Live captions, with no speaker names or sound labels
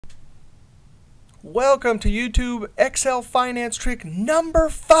Welcome to YouTube Excel Finance Trick number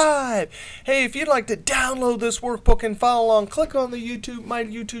 5. Hey, if you'd like to download this workbook and follow along, click on the my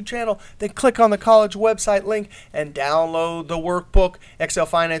YouTube channel, then click on the college website link and download the workbook, Excel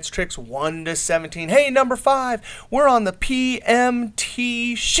Finance Tricks 1 to 17. Hey, number 5, we're on the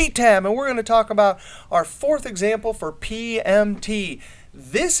PMT sheet tab, and we're going to talk about our 4th example for PMT.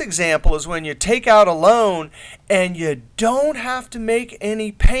 This example is when you take out a loan and you don't have to make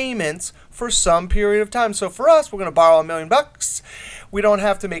any payments for some period of time. So for us, we're going to borrow $1 million. We don't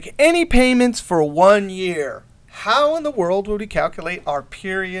have to make any payments for 1 year. How in the world would we calculate our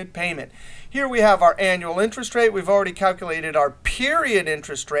period payment? Here we have our annual interest rate. We've already calculated our period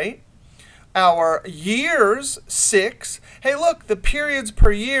interest rate. Our years, 6. Hey, look, the periods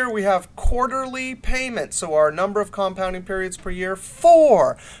per year, we have quarterly payments. So our number of compounding periods per year,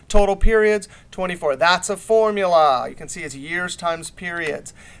 4. Total periods, 24. That's a formula. You can see it's years times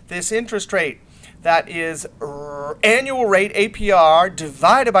periods. This interest rate, that is annual rate, APR,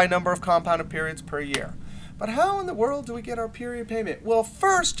 divided by number of compounded periods per year. But how in the world do we get our period payment? Well,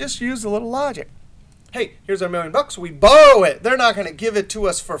 first, just use a little logic. Hey, here's our $1 million. We borrow it. They're not going to give it to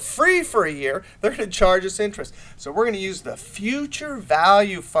us for free for a year. They're going to charge us interest. So we're going to use the future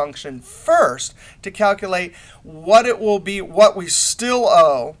value function first to calculate what it will be, what we still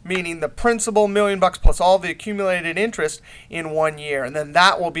owe, meaning the principal $1 million plus all the accumulated interest in 1 year. And then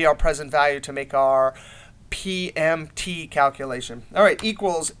that will be our present value to make our PMT calculation. All right,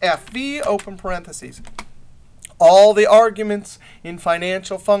 equals FV, open parentheses. All the arguments in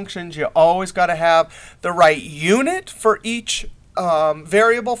financial functions, you always got to have the right unit for each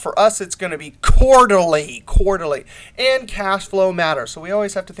variable. For us, it's going to be quarterly. And cash flow matters. So we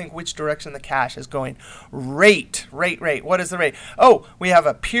always have to think which direction the cash is going. Rate. What is the rate? Oh, we have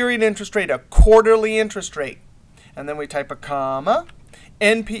a period interest rate, a quarterly interest rate. And then we type a comma.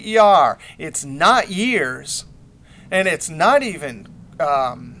 NPER. It's not years. And it's not even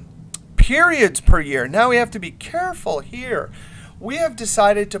periods per year. Now we have to be careful here. We have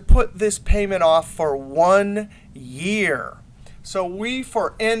decided to put this payment off for 1 year. So we,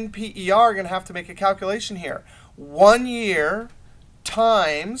 for NPER, are going to have to make a calculation here. 1 year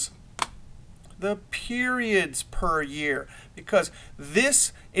times the periods per year. Because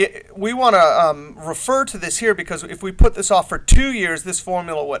this, we want to refer to this here because if we put this off for 2 years, this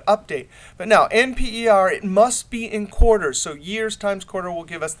formula would update. But now, NPER, it must be in quarters. So years times quarter will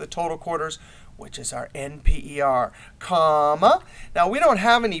give us the total quarters, which is our NPER, comma. Now, we don't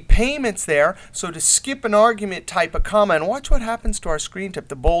have any payments there. So to skip an argument, type a comma. And watch what happens to our screen tip.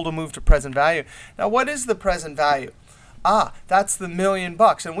 The bold will move to present value. Now, what is the present value? That's the $1 million.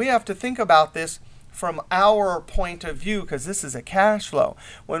 And we have to think about this from our point of view, because this is a cash flow.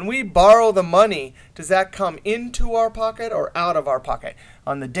 When we borrow the money, does that come into our pocket or out of our pocket?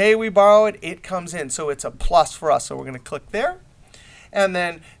 On the day we borrow it, it comes in. So it's a plus for us. So we're going to click there. And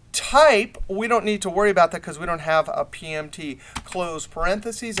then type, we don't need to worry about that because we don't have a PMT. Close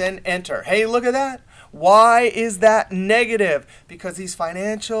parentheses and enter. Hey, look at that. Why is that negative? Because these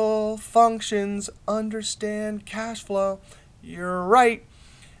financial functions understand cash flow. You're right.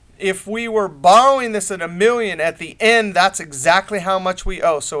 If we were borrowing this at $1 million at the end, that's exactly how much we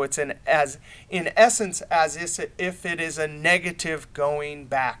owe. So it's in essence as if it is a negative going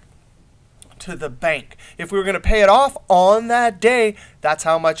back to the bank. If we were going to pay it off on that day, that's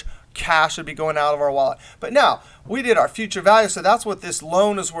how much cash would be going out of our wallet. But now, we did our future value, so that's what this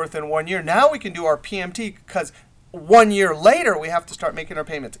loan is worth in 1 year. Now we can do our PMT because 1 year later, we have to start making our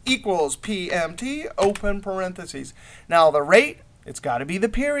payments. Equals PMT, open parentheses. Now the rate, it's got to be the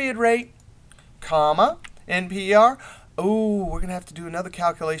period rate, comma, NPER. Oh, we're going to have to do another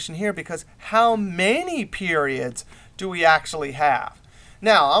calculation here because how many periods do we actually have?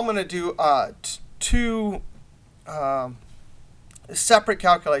 Now, I'm going to do two separate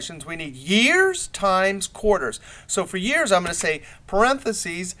calculations. We need years times quarters. So for years, I'm going to say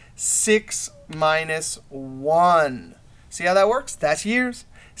parentheses 6 minus 1. See how that works? That's years.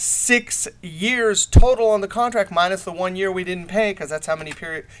 6 years total on the contract minus the 1 year we didn't pay because that's how many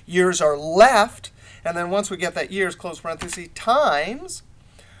years are left. And then once we get that years, close parentheses, times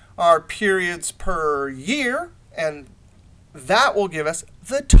our periods per year. And that will give us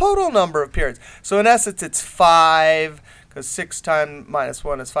the total number of periods. So in essence, it's 5 because 6 times minus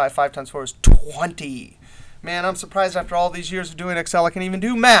 1 is 5. 5 times 4 is 20. Man, I'm surprised after all these years of doing Excel, I can even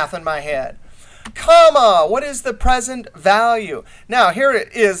do math in my head. Comma, what is the present value? Now, here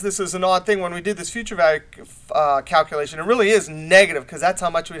it is. This is an odd thing. When we did this future value calculation, it really is negative because that's how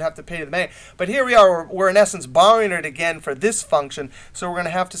much we'd have to pay to the bank. But here we are. We're in essence borrowing it again for this function. So we're going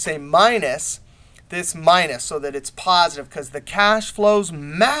to have to say minus this minus so that it's positive because the cash flows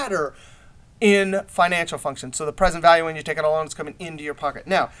matter in financial function. So the present value when you take out a loan is coming into your pocket.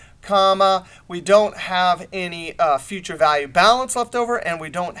 Now, comma, we don't have any future value balance left over, and we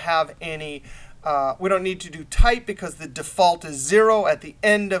don't have any, we don't need to do type because the default is 0 at the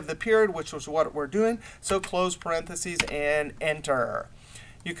end of the period, which was what we're doing. So close parentheses and enter.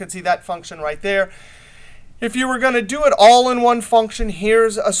 You can see that function right there. If you were going to do it all in one function,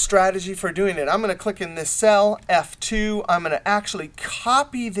 here's a strategy for doing it. I'm going to click in this cell, F2. I'm going to actually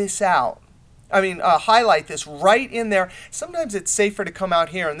copy this out. Highlight this right in there. Sometimes it's safer to come out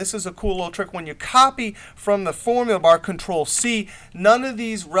here. And this is a cool little trick. When you copy from the formula bar, Control-C, none of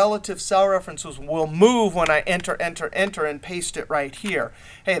these relative cell references will move when I enter, enter, enter, and paste it right here.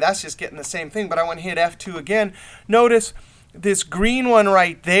 Hey, that's just getting the same thing. But I want to hit F2 again. Notice this green one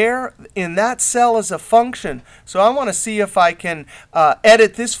right there, in that cell is a function. So I want to see if I can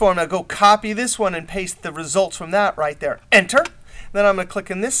edit this formula, go copy this one, and paste the results from that right there. Enter. Then I'm going to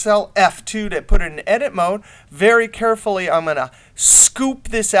click in this cell, F2, to put it in edit mode. Very carefully, I'm going to scoop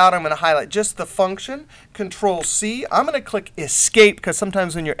this out. I'm going to highlight just the function, Control-C. I'm going to click Escape, because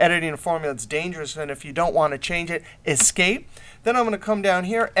sometimes when you're editing a formula, it's dangerous. And if you don't want to change it, Escape. Then I'm going to come down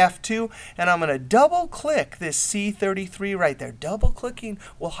here, F2, and I'm going to double-click this C33 right there. Double-clicking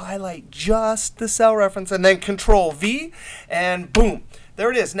will highlight just the cell reference, and then Control-V, and boom. There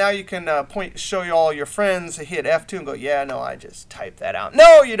it is. Now you can show you all your friends, hit F2, and go, yeah, no, I just typed that out.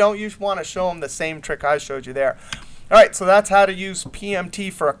 No, you don't. You want to show them the same trick I showed you there. All right, so that's how to use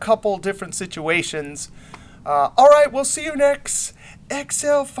PMT for a couple different situations. All right, we'll see you next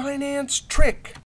Excel finance trick.